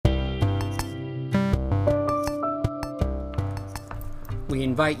We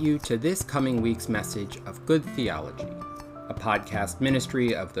invite you to this coming week's message of Good Theology, a podcast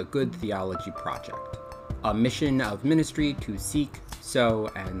ministry of the Good Theology Project, a mission of ministry to seek, sow,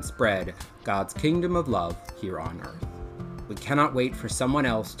 and spread God's kingdom of love here on earth. We cannot wait for someone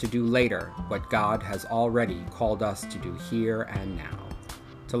else to do later what God has already called us to do here and now.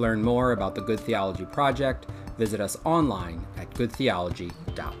 To learn more about the Good Theology Project, visit us online at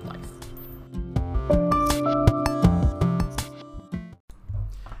goodtheology.life.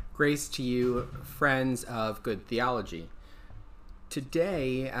 Grace to you, friends of Good Theology.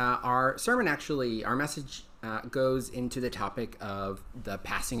 Today, our message goes into the topic of the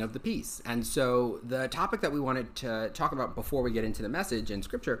passing of the peace. And so the topic that we wanted to talk about before we get into the message in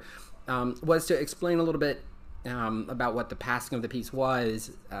Scripture was to explain a little bit about what the passing of the peace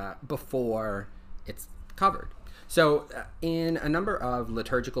was before it's covered. So in a number of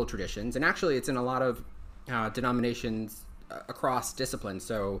liturgical traditions, and actually it's in a lot of denominations across disciplines,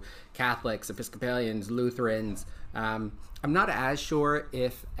 so Catholics, Episcopalians, Lutherans. I'm not as sure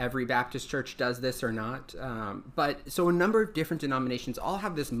if every Baptist church does this or not, but so a number of different denominations all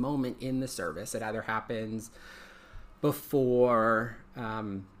have this moment in the service. It either happens before,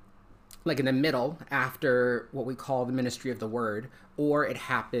 like in the middle, after what we call the ministry of the word, or it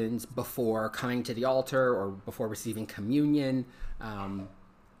happens before coming to the altar or before receiving communion.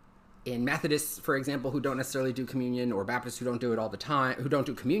 In Methodists, for example, who don't necessarily do communion, or Baptists who don't do it all the time, who don't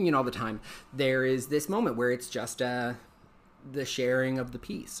do communion all the time, there is this moment where it's just the sharing of the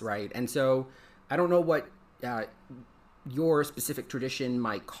peace, right? And so I don't know what your specific tradition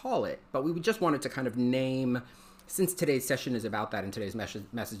might call it, but we just wanted to kind of name, since today's session is about that and today's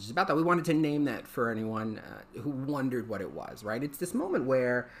message is about that, we wanted to name that for anyone who wondered what it was, right? It's this moment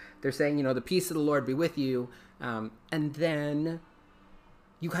where they're saying, the peace of the Lord be with you, and then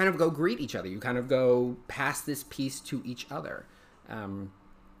you kind of go greet each other. You kind of go pass this peace to each other.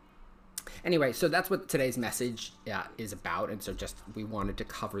 Anyway, so that's what today's message is about. And so we wanted to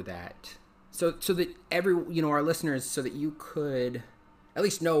cover that so that our listeners, so that you could at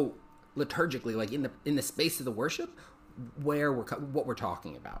least know liturgically, like in the space of the worship, what we're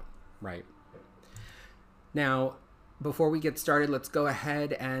talking about, right? Now, before we get started, let's go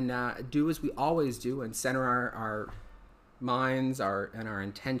ahead and do as we always do and center our minds and our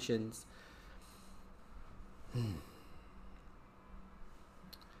intentions.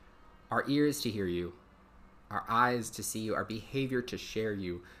 Our ears to hear you, our eyes to see you, our behavior to share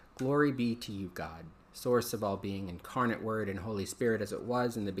you. Glory be to you, God, source of all being, incarnate word and Holy Spirit, as it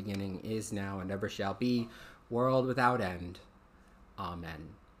was in the beginning, is now, and ever shall be, world without end.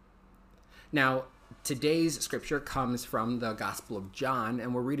 Amen. Now, today's scripture comes from the Gospel of John,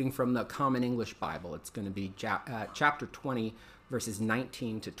 and we're reading from the Common English Bible. It's going to be chapter 20, verses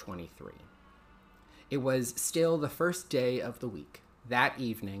 19 to 23. It was still the first day of the week. That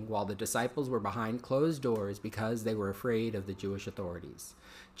evening, while the disciples were behind closed doors because they were afraid of the Jewish authorities,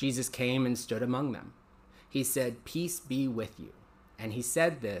 Jesus came and stood among them. He said, "Peace be with you." And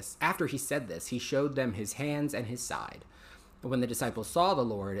after he said this, he showed them his hands and his side. But when the disciples saw the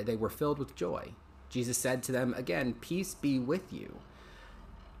Lord, they were filled with joy. Jesus said to them again, "Peace be with you.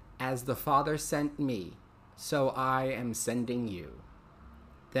 As the Father sent me, so I am sending you."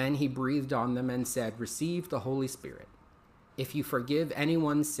 Then he breathed on them and said, "Receive the Holy Spirit. If you forgive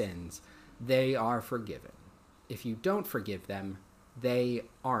anyone's sins, they are forgiven. If you don't forgive them, they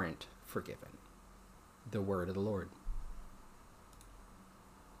aren't forgiven." The word of the Lord.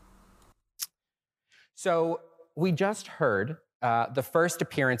 So we just heard the first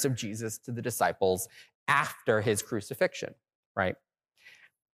appearance of Jesus to the disciples after his crucifixion, right?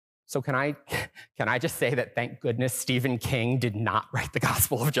 So can I just say that thank goodness Stephen King did not write the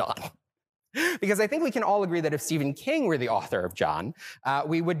Gospel of John? Because I think we can all agree that if Stephen King were the author of John,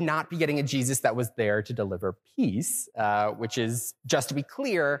 we would not be getting a Jesus that was there to deliver peace, which is, just to be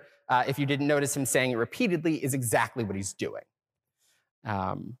clear, if you didn't notice him saying it repeatedly, is exactly what he's doing.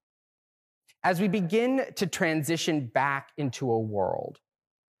 As we begin to transition back into a world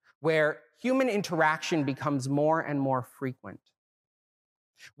where human interaction becomes more and more frequent,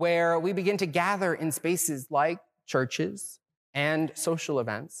 where we begin to gather in spaces like churches and social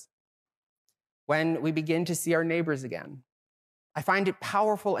events, when we begin to see our neighbors again, I find it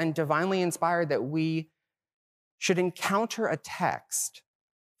powerful and divinely inspired that we should encounter a text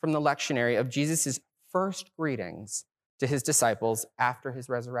from the lectionary of Jesus' first greetings to his disciples after his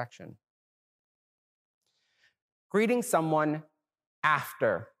resurrection. Greeting someone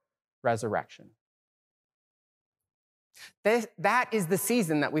after resurrection. That is the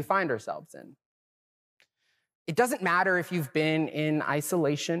season that we find ourselves in. It doesn't matter if you've been in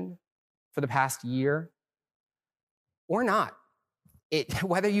isolation for the past year or not.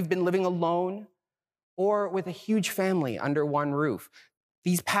 Whether you've been living alone or with a huge family under one roof,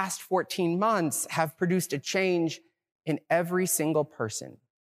 these past 14 months have produced a change in every single person.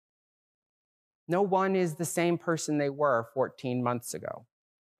 No one is the same person they were 14 months ago.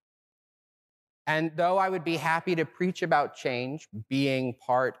 And though I would be happy to preach about change being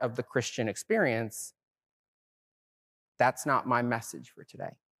part of the Christian experience, that's not my message for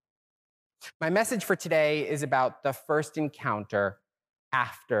today. My message for today is about the first encounter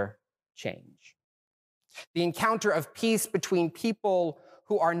after change. The encounter of peace between people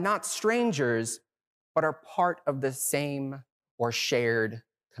who are not strangers, but are part of the same or shared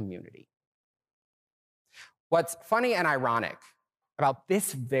community. What's funny and ironic about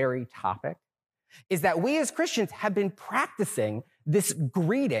this very topic is that we as Christians have been practicing this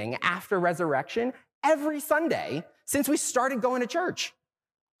greeting after resurrection every Sunday since we started going to church.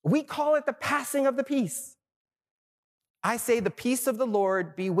 We call it the passing of the peace. I say, the peace of the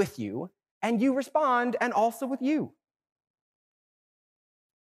Lord be with you, and you respond, and also with you.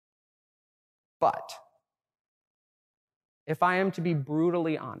 But if I am to be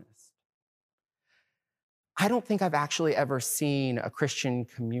brutally honest, I don't think I've actually ever seen a Christian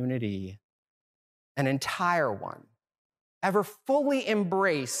community, an entire one, ever fully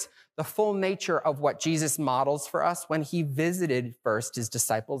embrace the full nature of what Jesus models for us when he visited first his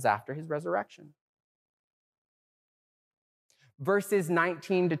disciples after his resurrection. Verses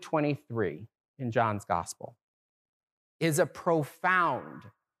 19 to 23 in John's gospel is a profound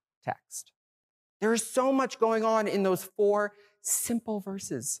text. There is so much going on in those 4 simple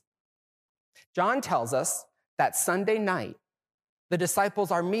verses. John tells us that Sunday night, the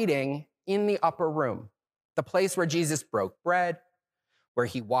disciples are meeting in the upper room, the place where Jesus broke bread, where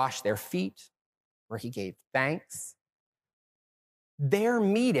he washed their feet, where he gave thanks. They're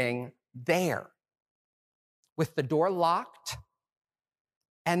meeting there with the door locked,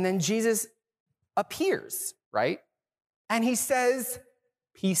 and then Jesus appears, right? And he says,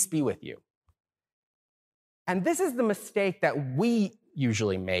 "Peace be with you." And this is the mistake that we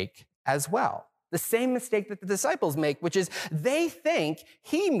usually make as well. The same mistake that the disciples make, which is they think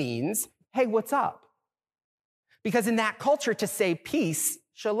he means, "Hey, what's up?" Because in that culture, to say peace,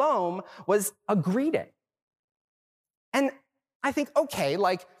 shalom, was a greeting. And I think, okay,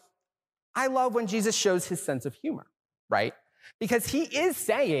 I love when Jesus shows his sense of humor, right? Because he is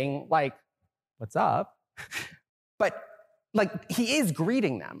saying, what's up? But, he is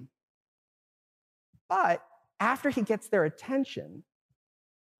greeting them. But after he gets their attention,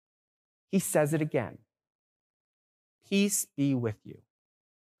 he says it again. "Peace be with you."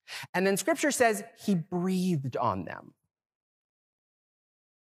 And then scripture says he breathed on them.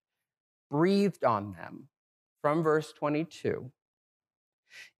 Breathed on them, from verse 22,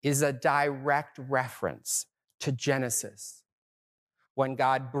 is a direct reference to Genesis, when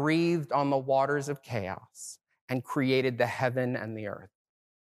God breathed on the waters of chaos and created the heaven and the earth.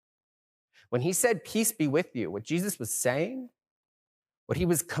 When he said, "Peace be with you," what Jesus was saying, what he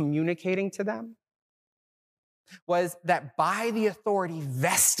was communicating to them, was that by the authority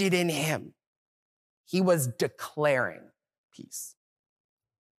vested in him, he was declaring peace.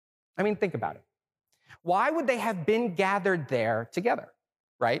 I mean, think about it. Why would they have been gathered there together,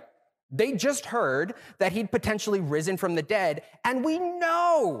 right? They just heard that he'd potentially risen from the dead, and we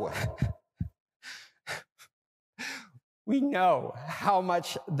know how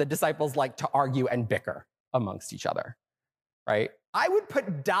much the disciples like to argue and bicker amongst each other, right? I would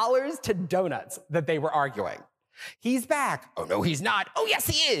put dollars to donuts that they were arguing. He's back. Oh, no, he's not. Oh, yes,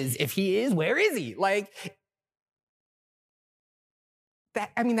 he is. If he is, where is he?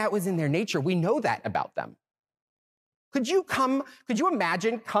 That was in their nature. We know that about them. Could you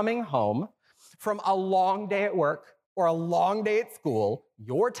imagine coming home from a long day at work or a long day at school?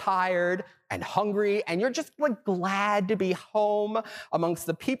 You're tired and hungry, and you're just glad to be home amongst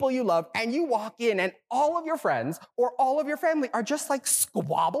the people you love, and you walk in and all of your friends or all of your family are just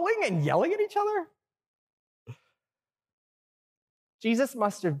squabbling and yelling at each other? Jesus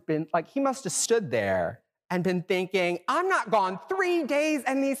must have been he must have stood there and been thinking, "I'm not gone 3 days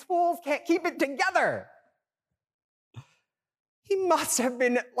and these fools can't keep it together." He must have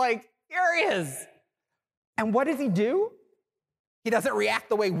been furious. And what does he do? He doesn't react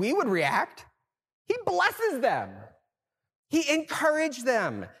the way we would react. He blesses them. He encouraged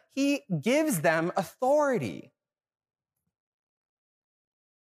them. He gives them authority.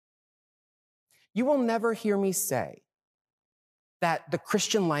 You will never hear me say that the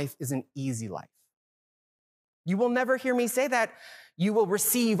Christian life is an easy life. You will never hear me say that you will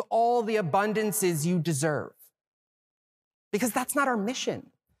receive all the abundances you deserve, because that's not our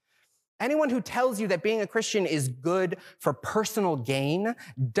mission. Anyone who tells you that being a Christian is good for personal gain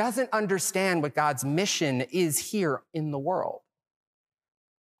doesn't understand what God's mission is here in the world.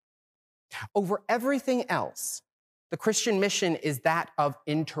 Over everything else, the Christian mission is that of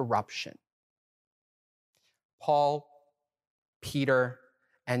interruption. Paul, Peter,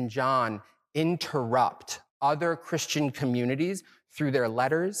 and John interrupt other Christian communities through their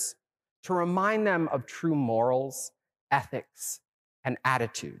letters to remind them of true morals, ethics, and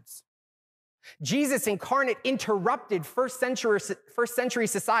attitudes. Jesus incarnate interrupted first century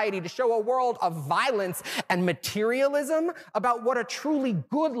society to show a world of violence and materialism about what a truly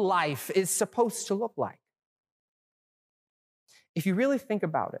good life is supposed to look like. If you really think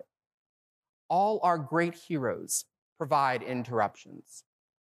about it, all our great heroes provide interruptions.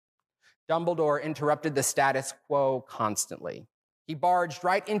 Dumbledore interrupted the status quo constantly. He barged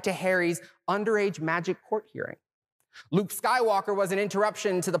right into Harry's underage magic court hearing. Luke Skywalker was an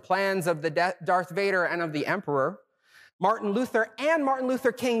interruption to the plans of the Darth Vader and of the Emperor. Martin Luther and Martin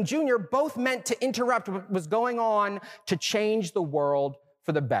Luther King Jr. both meant to interrupt what was going on to change the world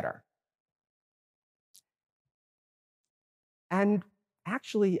for the better. And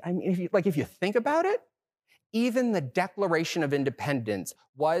actually, I mean, if you think about it, even the Declaration of Independence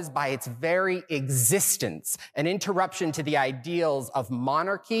was, by its very existence, an interruption to the ideals of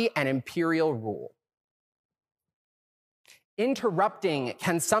monarchy and imperial rule. Interrupting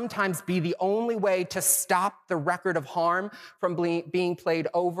can sometimes be the only way to stop the record of harm from being played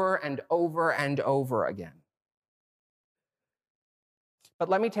over and over and over again. But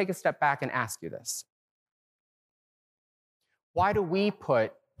let me take a step back and ask you this. Why do we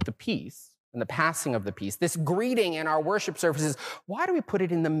put the peace and the passing of the peace, this greeting in our worship services, why do we put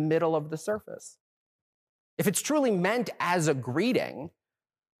it in the middle of the service? If it's truly meant as a greeting,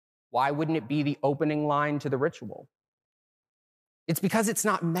 why wouldn't it be the opening line to the ritual? It's because it's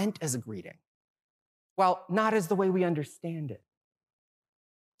not meant as a greeting. Well, not as the way we understand it.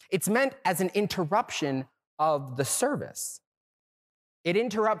 It's meant as an interruption of the service. It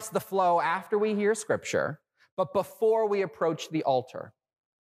interrupts the flow after we hear scripture, but before we approach the altar.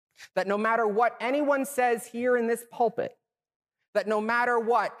 That no matter what anyone says here in this pulpit, that no matter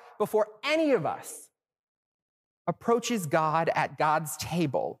what, before any of us approaches God at God's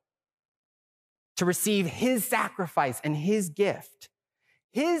table to receive his sacrifice and his gift,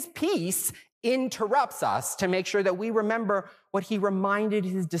 his peace interrupts us to make sure that we remember what he reminded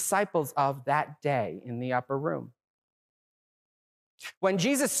his disciples of that day in the upper room. When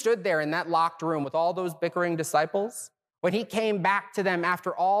Jesus stood there in that locked room with all those bickering disciples, when he came back to them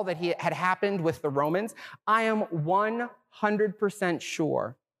after all that had happened with the Romans, I am 100%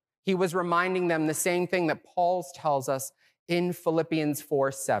 sure he was reminding them the same thing that Paul tells us in Philippians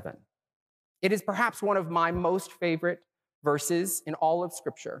 4:7. It is perhaps one of my most favorite verses in all of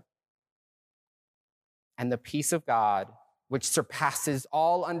Scripture. And the peace of God, which surpasses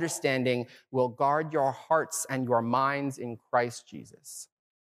all understanding, will guard your hearts and your minds in Christ Jesus.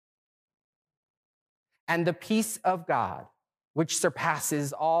 And the peace of God, which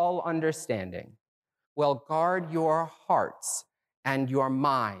surpasses all understanding, will guard your hearts and your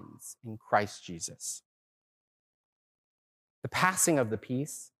minds in Christ Jesus. The passing of the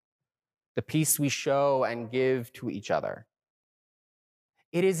peace we show and give to each other,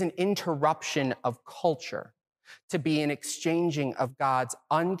 it is an interruption of culture to be an exchanging of God's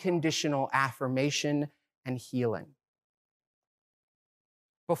unconditional affirmation and healing.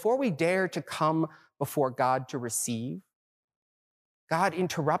 Before we dare to come before God to receive, God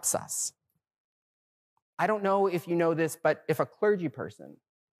interrupts us. I don't know if you know this, but if a clergy person,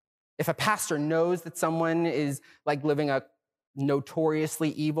 if a pastor knows that someone is like living a notoriously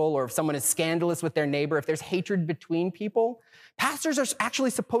evil, or if someone is scandalous with their neighbor, if there's hatred between people, pastors are actually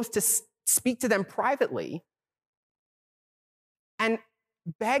supposed to speak to them privately and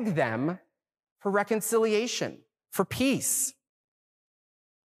beg them for reconciliation, for peace.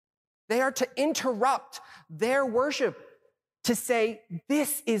 They are to interrupt their worship to say,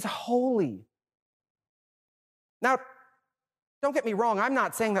 this is holy. Now, don't get me wrong, I'm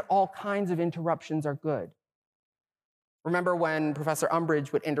not saying that all kinds of interruptions are good. Remember when Professor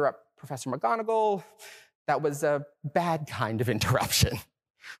Umbridge would interrupt Professor McGonagall? That was a bad kind of interruption.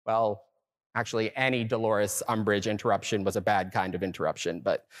 Well, actually, any Dolores Umbridge interruption was a bad kind of interruption,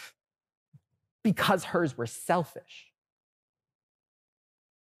 but because hers were selfish.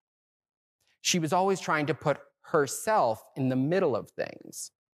 She was always trying to put herself in the middle of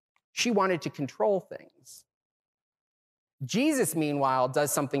things. She wanted to control things. Jesus, meanwhile,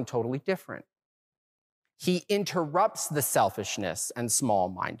 does something totally different. He interrupts the selfishness and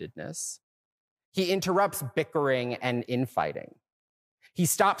small-mindedness. He interrupts bickering and infighting. He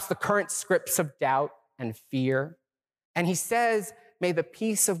stops the current scripts of doubt and fear. And he says, may the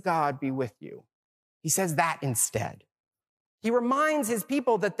peace of God be with you. He says that instead. He reminds his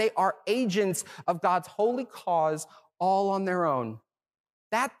people that they are agents of God's holy cause all on their own.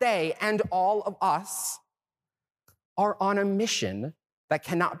 That they and all of us are on a mission that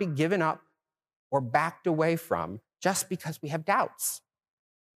cannot be given up or backed away from just because we have doubts.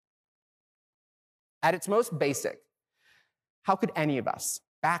 At its most basic, how could any of us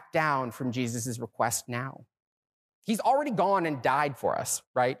back down from Jesus' request now? He's already gone and died for us,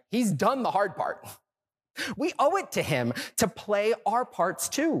 right? He's done the hard part. We owe it to him to play our parts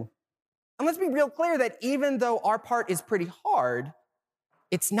too. And let's be real clear that even though our part is pretty hard,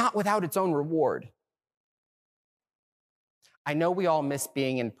 it's not without its own reward. I know we all miss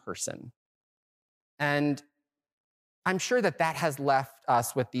being in person. And I'm sure that has left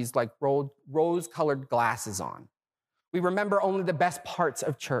us with these like rose-colored glasses on. We remember only the best parts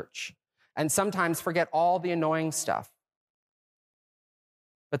of church and sometimes forget all the annoying stuff.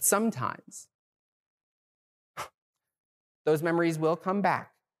 But sometimes those memories will come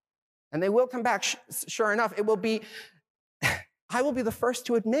back. And they will come back, sure enough. I will be the first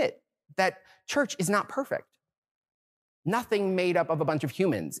to admit that church is not perfect. Nothing made up of a bunch of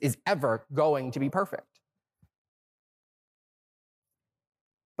humans is ever going to be perfect.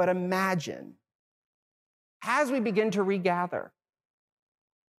 But imagine, as we begin to regather,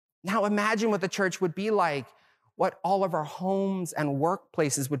 now imagine what the church would be like, what all of our homes and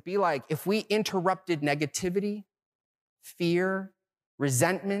workplaces would be like if we interrupted negativity, fear,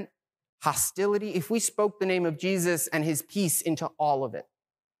 resentment, hostility, if we spoke the name of Jesus and his peace into all of it.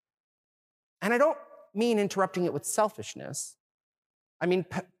 And I don't mean interrupting it with selfishness. I mean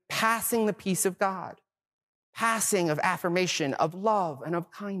passing the peace of God, passing of affirmation, of love, and of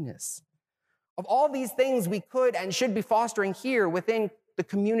kindness. Of all these things we could and should be fostering here within the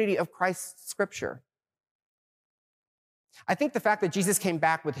community of Christ's scripture. I think the fact that Jesus came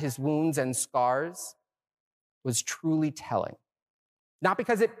back with his wounds and scars was truly telling. Not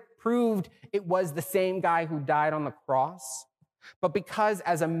because it proved it was the same guy who died on the cross, but because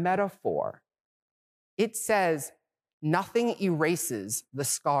as a metaphor, it says nothing erases the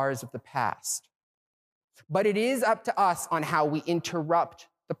scars of the past. But it is up to us on how we interrupt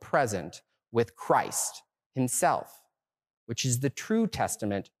the present with Christ himself, which is the true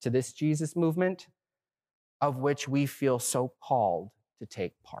testament to this Jesus movement of which we feel so called to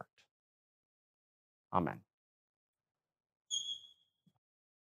take part. Amen.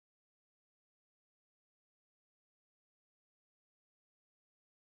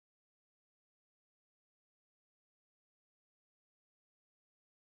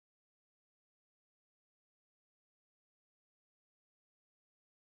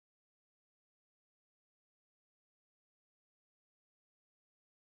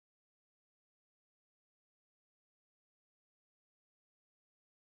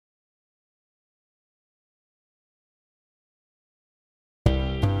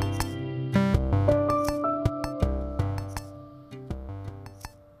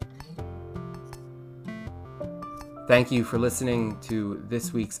 Thank you for listening to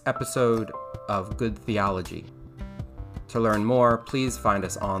this week's episode of Good Theology. To learn more, please find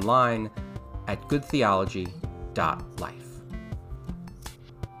us online at goodtheology.life.